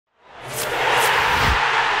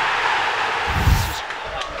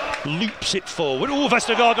loops it forward. Oh,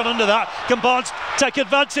 Vestergaard got under that. Can Barnes take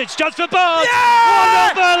advantage? Chance for Barnes!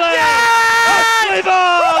 Yeah! 1-0 Burnley! Yeah! Ashley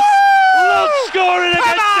Barnes! Love scoring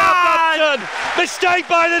against Southampton! Mistake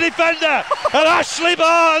by the defender, and Ashley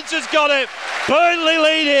Barnes has got it. Burnley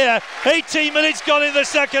lead here. 18 minutes gone in the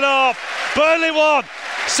second half. Burnley 1,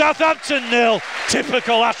 Southampton 0.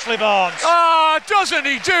 Typical Ashley Barnes. Ah, doesn't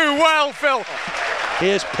he do well, Phil?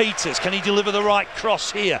 Here's Peters. Can he deliver the right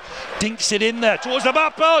cross here? Dinks it in there towards the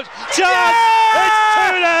back post. Chance! Yeah!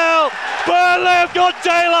 It's 2-0. Burnley have got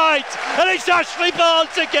daylight, and it's Ashley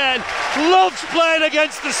Barnes again. Loves playing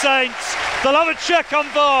against the Saints. They'll have a check on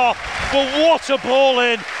VAR, but what a ball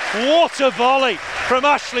in. What a volley from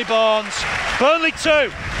Ashley Barnes. Burnley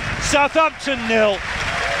 2, Southampton 0.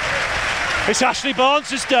 It's Ashley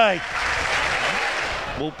Barnes' day.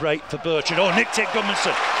 Will break for Bertrand. Oh, nicked it,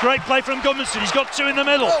 Gudmundsson. Great play from Gudmundsson. He's got 2 in the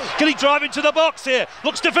middle. Can he drive into the box here?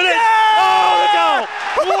 Looks to finish. Yeah! Oh, the goal!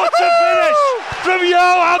 What a finish from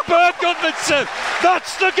Johann Berg Gudmundsson.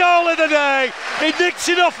 That's the goal of the day. He nicks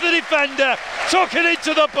it off the defender, took it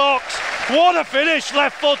into the box. What a finish,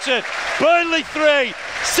 left-footed. Burnley 3,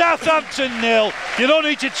 Southampton 0. You don't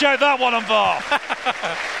need to check that one on VAR.